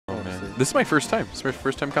This is my first time. This is my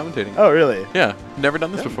first time commentating. Oh, really? Yeah, never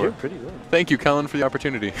done this before. You're pretty good. Thank you, Kellen, for the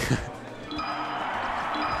opportunity.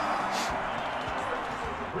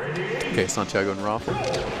 Okay, Santiago and ROFL.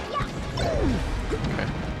 Okay.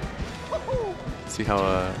 Let's see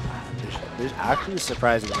how. There's actually a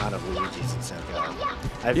surprising amount of Luigi's in Santiago.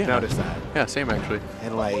 I've noticed that. Yeah, same actually.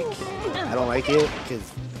 And like, I don't like it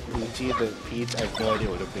because Luigi and the Peach, I have no idea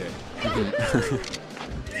what I'm doing.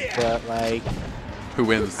 But like, who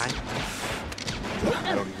wins? I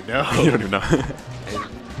don't even know. You don't even know.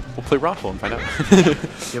 We'll play ROFL and find out.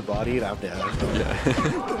 Get bodied, I'm down. Yeah.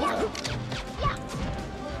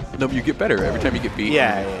 No, but you get better every time you get beat.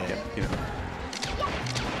 Yeah. You know.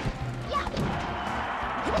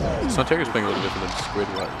 Santiago's playing a little different than Squid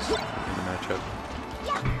was in the matchup.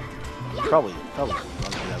 Probably he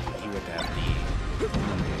would have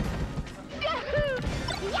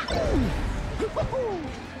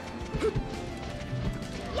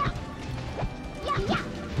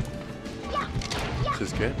This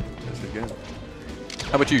is good. This is good.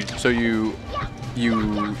 How about you? So you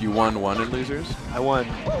won one in losers? I won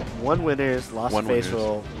one winners, lost One to face winners.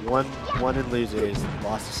 roll, one in losers,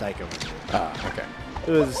 lost to psycho. Ah, okay.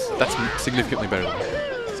 It was. That's significantly better than me.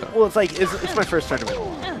 So. Well, it's like it's my first tournament.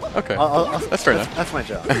 Okay. That's fair enough. That's my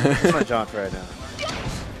job. That's my job for right now.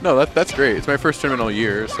 No, that's great. It's my first tournament all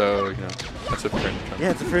year, so you know that's a fair enough. Yeah,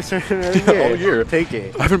 it's the first tournament of the year. All year. Take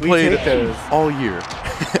it. I haven't played those. all year.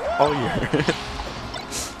 All year.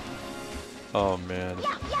 Oh man.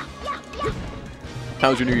 How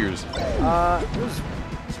was your New Year's? It was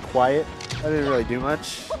quiet. I didn't really do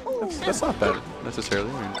much. That's not bad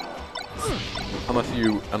necessarily. I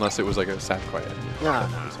mean, unless it was like a sad quiet. No.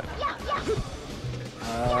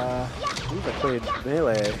 I believe I played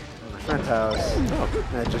Melee at my friend's house. Oh.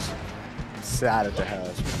 And I just sat at their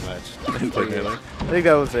house pretty much. Didn't play Melee? I think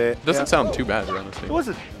that was it. Doesn't sound too bad, honestly. It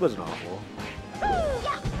wasn't awful.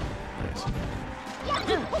 Nice.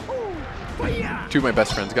 Two of my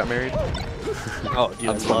best friends got married. Oh, dude,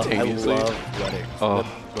 I love weddings. Oh,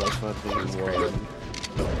 the most fun thing in the world.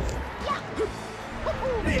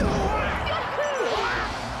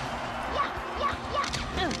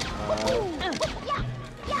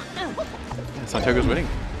 Santiago's winning.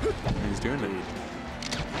 He's doing it.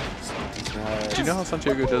 Do you know how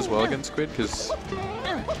Santiago does well against Squid? Because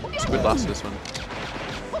Squid lost this one.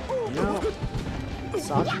 You know,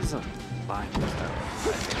 Santi's a mind style.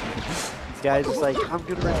 This guy's just like, I'm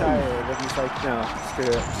gonna retire, and then he's like, no, screw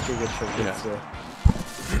it, screw it, Yeah.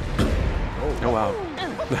 Oh wow,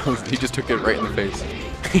 he just took it right in the face.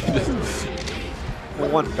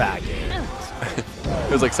 One back in.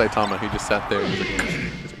 It was like Saitama. He just sat there and he was like,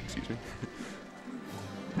 excuse me.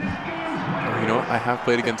 You know what? I have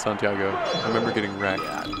played against Santiago. I remember getting wrecked.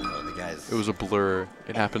 Yeah, no, the guy's. It was a blur.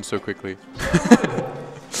 It happened so quickly.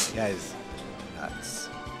 The guy's nuts.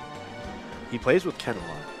 He plays with Ken a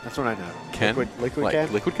lot. That's what I know. Ken? Liquid like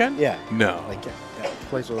Ken? Liquid Ken? Yeah. No. Like Ken. Yeah, he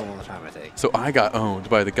plays with him all the time, I think. So I got owned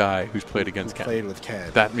by the guy who's played against Ken. Played with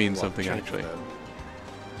Ken. That means something, actually.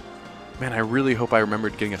 Man, I really hope I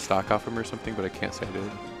remembered getting a stock off him or something, but I can't say I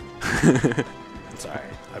did. It's alright.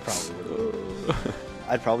 I probably would.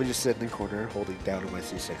 I'd probably just sit in the corner holding down on my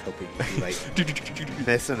C6, hoping he'd like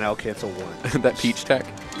miss and I'll cancel one. That peach tech?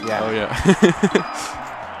 Yeah. Oh, yeah.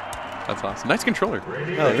 That's awesome. Nice controller.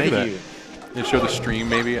 Oh, thank you. And show the stream,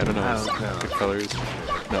 maybe? I don't know. I don't know. The colors.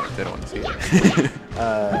 No, they don't want to see it.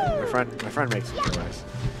 My friend makes controllers.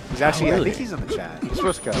 He's actually, really? I think he's in the chat. He's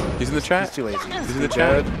supposed to go. He's in the chat? He's too lazy. He's in the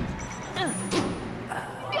chat?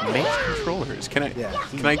 Makes controllers. Can I? Yeah,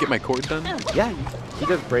 Can I get my cord done? Yeah, he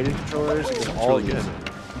does braided controllers. He does all really these. good.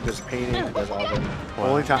 He does painting. He does all of them. Wow. The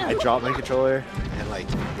only time I dropped my controller and like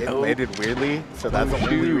it landed weirdly, so that's the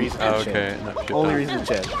only reason. Oh, to okay. chip. Not chip Only down. reason to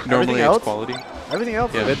chip. Normally everything it's quality. Everything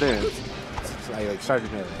else Yeah. is in there. So I like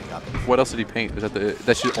started Melee. I got them. What else did he paint? Is that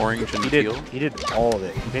that's just orange and He teal? did all of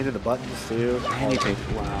it. He painted the buttons too. And he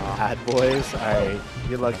painted. Wow. Ad boys. All right,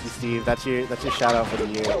 you're lucky, Steve. That's your shout out for the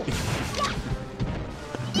year.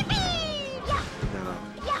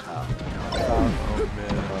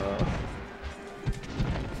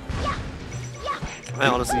 I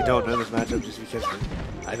honestly don't know this matchup just because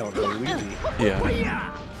I don't know Luigi.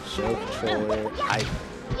 Yeah. Show controller.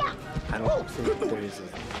 I don't think there is a.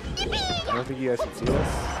 I don't think you guys can see this.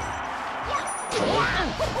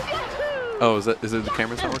 Oh, is it the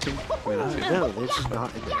camera's not working? No, they're just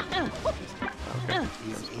not in there. Okay.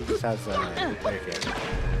 He just has a player character.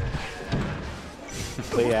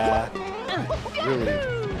 But yeah, really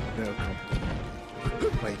no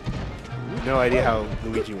like no idea how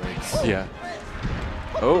Luigi works. Yeah.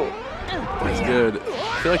 Oh, that's good.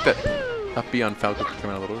 I feel like that up B on Falco could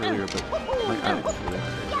come out a little earlier, but like, I don't know.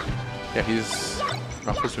 Yeah,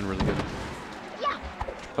 ROFL's been really good.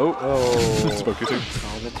 Oh, spoke too soon.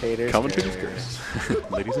 Commentators. Curse.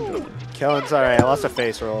 Ladies and gentlemen. Kellen's alright. I lost a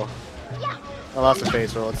face roll.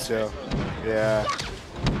 It's chill. Yeah.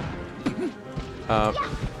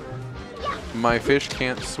 My fish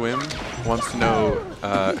can't swim wants to know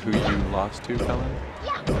who you lost to, Kellen.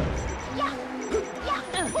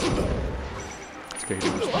 It's okay.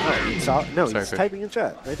 No, Sorry, he's Fish. typing in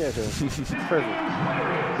chat right there to him.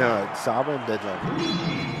 Perfect. No, it's Saba and Dead Levi.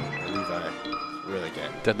 Really good.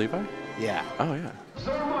 Dead Levi? Yeah. Oh, yeah.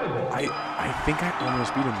 I think I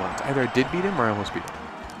almost beat him once. Either I did beat him or I almost beat him.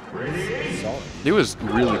 Solid. It was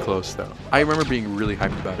really close, though. I remember being really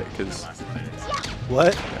hyped about it, because...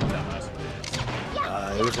 What?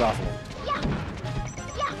 Yeah. It was ROFL.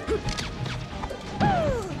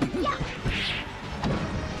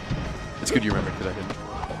 It's good you remember, because I didn't.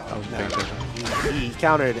 I wasn't paying attention. He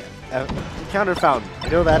countered Fountain. I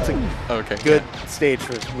know that's a good stage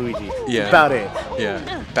for Luigi. Yeah. About it.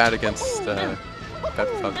 Yeah. Bad against bad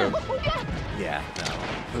Falco. Yeah, no.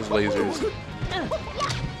 Those lasers.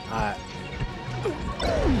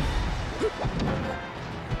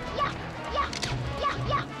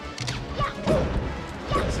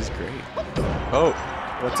 This is great. Oh.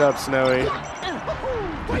 What's up, Snowy?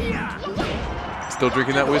 Still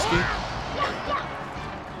drinking that whiskey?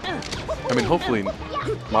 I mean, hopefully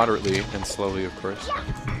moderately and slowly, of course.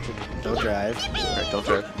 Don't drive. Alright, don't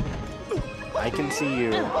drive. I can see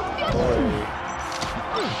you. Don't worry.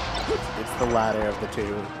 It's the latter of the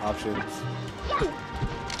two options. I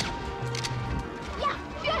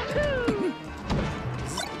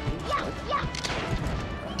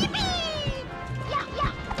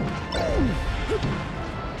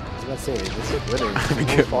was about to say, this is winning.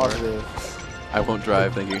 Good. Positive. I won't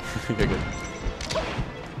drive, thank you. Okay, good.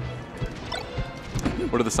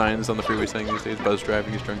 What are the signs on the freeway saying these days? Buzz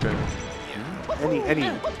driving is drunk driving? Any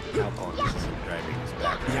alcohol use in driving is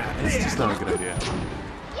bad. Yeah, it's just not a good idea.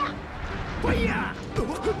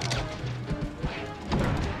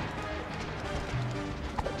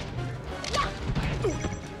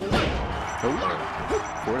 Oh,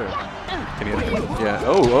 forward air. Can he hit it? Yeah.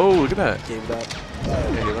 Oh, look at that. Game back.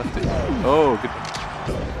 Yeah, he left it. Oh, good.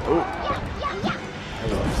 Oh.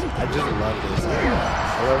 I just love this. I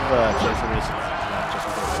love transformations. Not just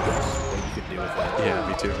because of what you can do with that. Yeah,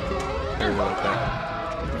 me too. I really like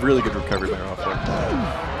that. Really good recovery by ROFL.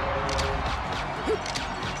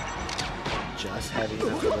 Just heavy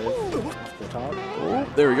enough to live off the top. Oh,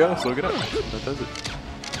 there we go. Slow it up. That does it.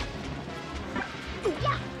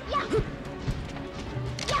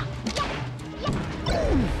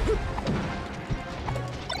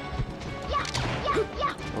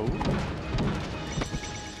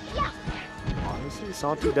 Honestly,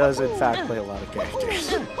 Santi does in fact play a lot of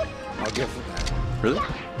characters. I'll give him that. Really?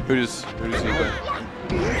 Who does he play?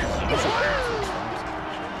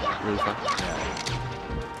 Really fun.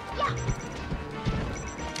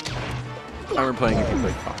 I remember playing if he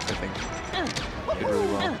played Fox, I think. Did really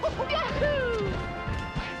well.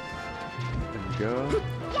 There we go.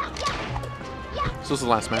 So this is the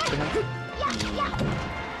last match they have?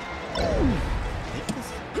 I think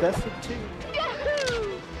it's best of two.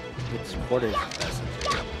 It's quarters best of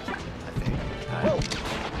two, I think.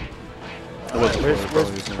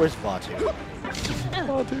 Where's Fatu?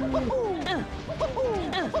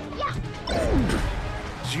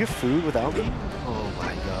 Did you get food without me? Oh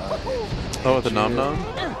my god. Oh, the nom nom?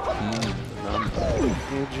 Nom.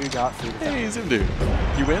 Andrew got food without me. Hey, Zoom dude.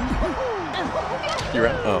 You win? You're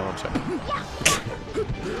out? Oh, I'm sorry.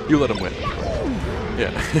 You let him win.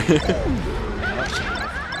 Yeah.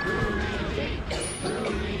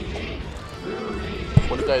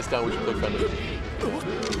 When it dies down, we should play friendlies.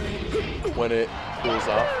 When it cools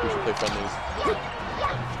off, we should play friendlies.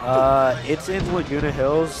 It's in Laguna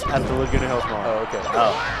Hills at the Laguna Hills Mall. Oh, okay.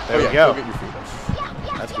 Oh, there we yeah, go. Get your food.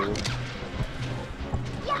 That's cool.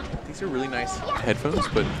 These are really nice headphones,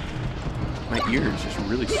 but my ears just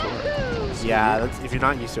really sore. Yeah, that's, if you're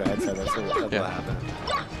not used to a headset, that's what happened.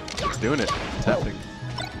 It's doing it. It's happening.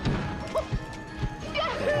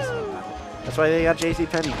 That's why they got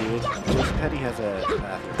JCPenney, dude. JCPenney has a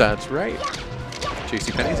bathroom. That's right.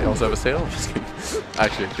 JCPenney's, they also have a sale. Just kidding.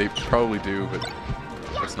 Actually, they probably do, but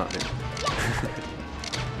that's not new.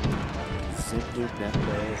 Simdu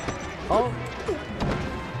Netplay. Oh!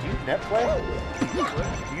 Do you Netplay?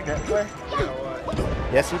 Do you Netplay?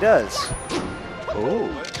 Yes, he does. Oh.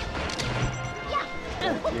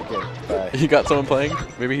 You're good. Bye. You got someone playing?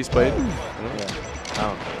 Maybe he's played? I don't know. Yeah. I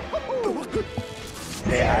don't know.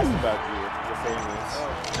 They asked about you. You're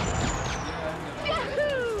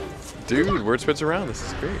famous. Dude, word spreads around. This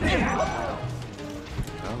is great. Oh,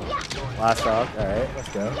 Last dog. All right, let's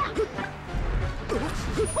go.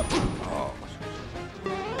 Oh.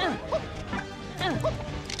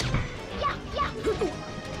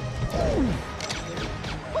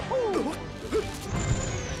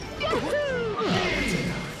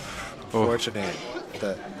 Fortunate.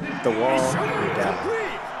 The wall moved down.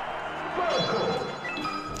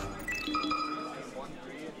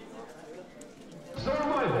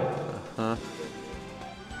 Huh.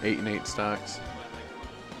 8 and 8 stocks.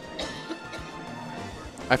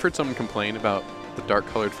 I've heard someone complain about the dark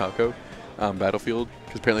colored Falco battlefield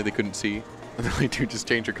because apparently they couldn't see. And they're like, dude, just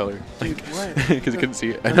change your color. Dude, what? Because you couldn't see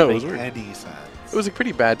it. I know, it was Doesn't weird. make any sense. It was a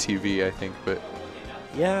pretty bad TV, I think, but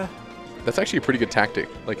Yeah. that's actually a pretty good tactic.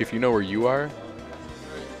 Like, if you know where you are,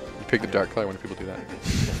 you pick the dark color when people do that.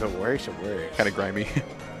 If it works, it works. Kind of grimy.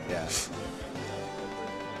 Yeah.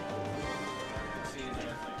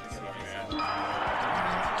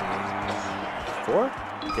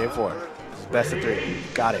 Game 4. Best of 3.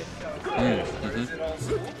 Got it.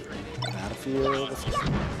 Battlefield.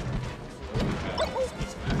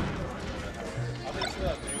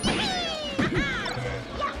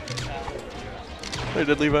 Hey,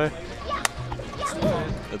 did Levi?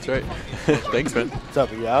 That's right. Thanks, man. What's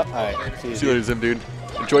up? You out? All right. See you later, Zim, dude.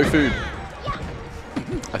 Enjoy food.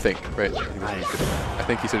 I think, right? Nice. I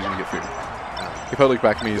think he said he's gonna get food. He probably looked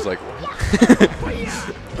back at me. He's like,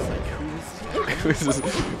 "Who's this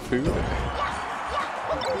food?"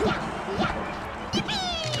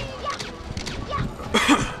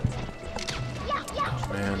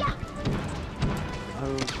 Man.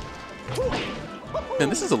 Man,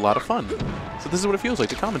 this is a lot of fun. So this is what it feels like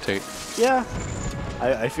to commentate. Yeah.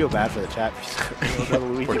 I feel bad for the chat. The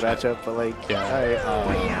Luigi matchup, but like, Yeah. all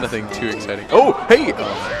right, Nothing too exciting. Oh, hey!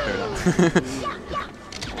 Oh,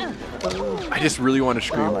 I just really want to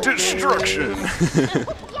scream destruction.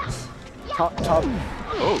 top.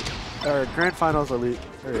 Oh. Or grand finals or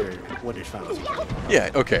winners finals. Yeah.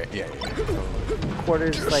 Okay. Yeah.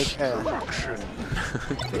 Quarters like. Destruction.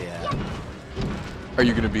 Yeah. Are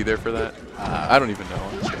you gonna be there for that? I don't even know.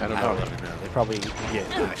 Honestly. I don't know. even know. They probably get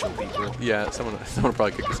actual people. Yeah. Someone will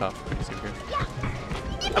probably kick us off pretty soon here.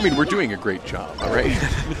 I mean, we're doing a great job, all right?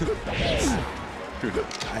 Who knows?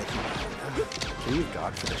 Please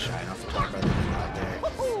God for the shine off the top rather than out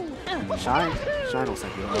there. Shine will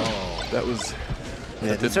send you. Oh, That was. yeah,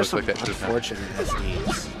 That these did are look some like that should have happened. unfortunate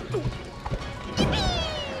SDs.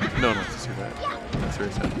 No one wants to see that. That's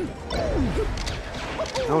very sad.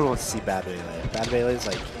 No one wants to see Bad Melee. Bad Melee is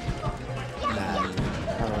like bad. I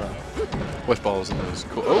don't know. West balls in those.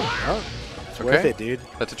 Cool. Oh. It's Okay. worth it, dude.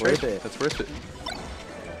 That's a It's worth trade. it. That's worth it.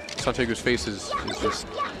 Santiago's face is just.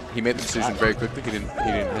 He made the decision very quickly. He didn't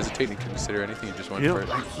hesitate. He didn't consider anything. He just went You for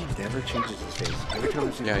know, it. he never changes his face. Every time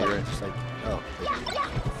I see Yeah, him, you're I'm right. just like, oh, all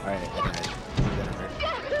right, whatever.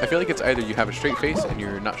 I feel like it's either you have a straight face and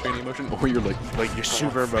you're not showing any emotion, or you're like You're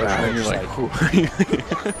super emotional. and you're like, whew.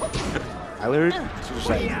 I learned to just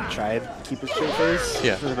like try and keep a straight face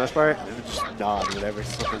Yeah. for the most part, and then just nod whenever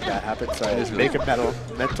something like that happens. So I It is make really- a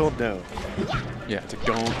mental note. yeah, it's like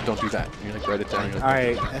don't do that. And you're like write it down. You're All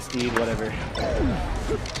like, right, SD, whatever.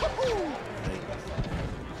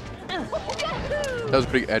 that was a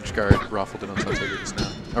pretty edge guard ROFL did on Santiago just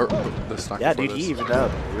now, or the stock. Yeah, before dude, this. he evened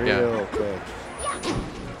up real Yeah. quick.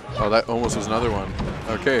 Oh, that almost was another one.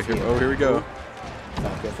 Okay, here we go.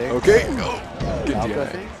 Falco thing. Okay, go. Good Falco DI.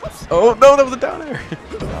 thing. Oh no, that was a down air.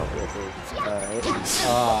 Falco thing.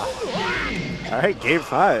 All right. All right, game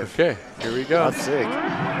 5. Okay, here we go. That's sick.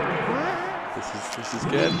 This is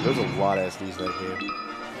good. There's a lot of SDs that game.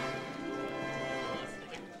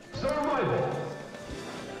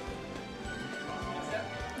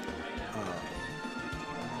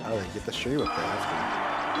 Oh, they get the stream up there. That's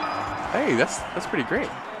Hey, that's pretty great.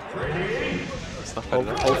 That's not bad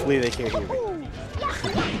good. at all. Hopefully they can't hear me.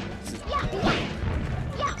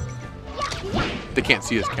 They can't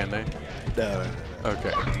see us, can they? No.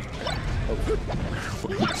 Okay.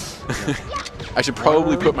 I should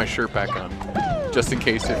probably put my shirt back on, just in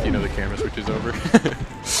case if the camera switches over.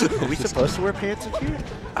 Are we supposed to wear pants in here?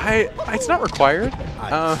 It's not required.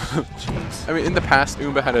 Jeez. I mean, in the past,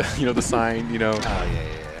 Oomba had the sign, Oh,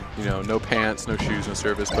 yeah. no pants, no shoes, no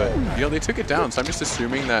service, but they took it down. So I'm just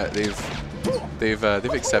assuming that they've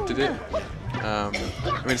accepted it. I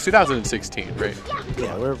mean, it's 2016, right?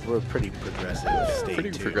 Yeah, we're pretty progressive state.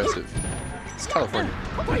 Pretty too. progressive. It's California.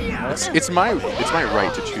 It's my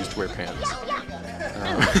right to choose to wear pants.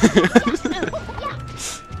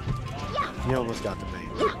 You almost got the main.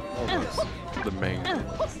 Almost. The main.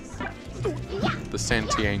 The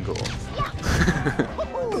Santiago.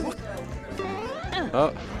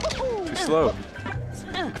 Oh, too slow.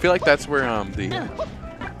 I feel like that's where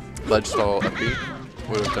ledge stall up B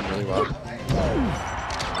would have done really well.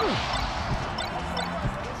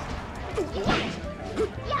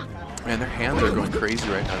 Man, their hands are going crazy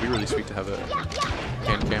right now. It'd be really sweet to have a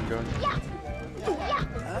hand cam going.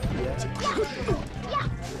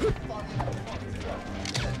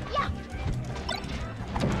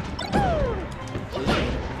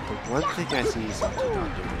 One thing I see something not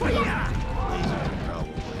doing laser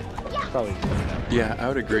probably. Yeah, I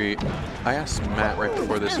would agree. I asked Matt right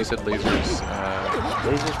before this. He said lasers.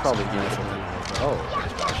 Lasers probably do something. Oh,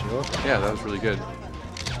 shield. Yeah, that was really good.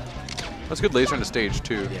 That's a good laser on the stage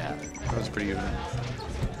too. Yeah, that was pretty even.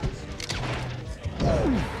 There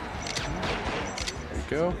you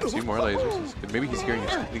go. See more lasers. Maybe he's hearing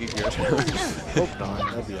us. I think he hears us. Hope not.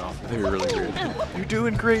 That'd be awful. That'd be really weird. You're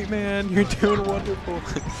doing great, man. You're doing wonderful.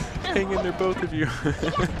 Hang in there, both of you.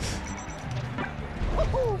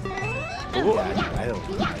 Yeah, I don't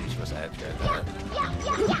know how you're supposed to answer that.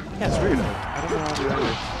 Yeah, it's weird. I don't know how to do that.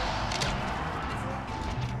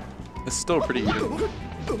 It's still pretty even.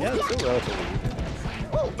 Yeah, it's still relatively even.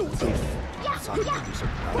 Let's see if Sonic can do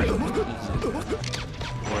something.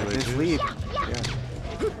 More his lead. Yeah.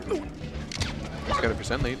 He's got a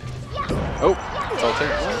 % lead. Oh, it's all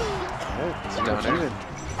taken. Oh, it's down there.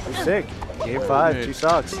 You're sick. Game 5, 2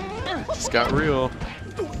 stocks. Just got real.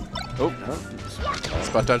 Oh, No.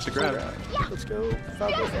 spot dodge the grab. Let's go.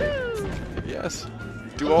 Falco. Yes.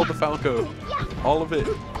 Do all the Falco. All of it.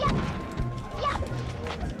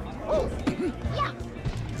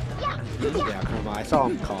 Yeah, come on. I saw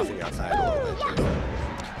him coughing outside a little bit too.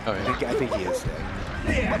 Oh, yeah. I think he is sick.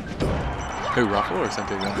 Who, ROFL or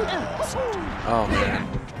Santiago? Oh, man.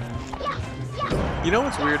 You know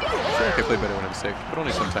what's weird? I feel like I play better when I'm sick, but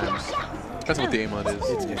only sometimes. Depends on what the aim on is.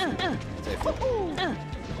 It's iffy.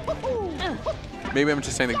 Maybe I'm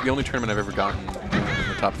just saying that the only tournament I've ever gotten in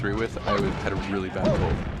the top 3 with, I had a really bad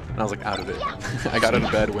cold. And I was like out of it. I got out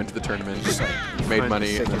of bed, went to the tournament, made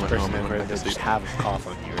money, and then went home and went back to sleep. Just have a cough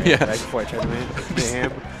on you, right? Yeah. Right before I tournament.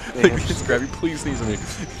 Damn. Like, just grab you, please sneeze on me.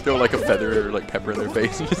 Throw like a feather or like pepper in their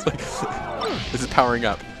face and just like, this is powering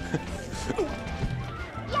up.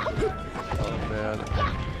 Oh man.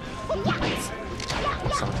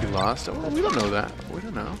 Santi lost? Oh, we don't know that. We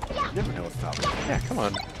don't know. You never know what's happening. Yeah, come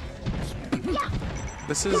on.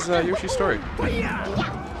 This is Yoshi's story.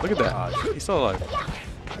 Look at that. He's still alive.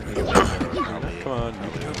 Come on. You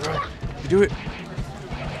can do it, bro. You do it.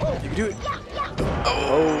 You can do it.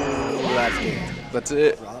 Oh, that's game. That's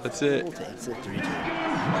it. That's it. Takes it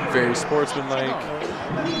 3-2. Very sportsmanlike.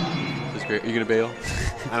 This is great. Are you going to bail?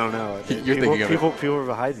 I don't know. You're thinking of it. People were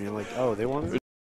behind me. I'm like, oh, they won it?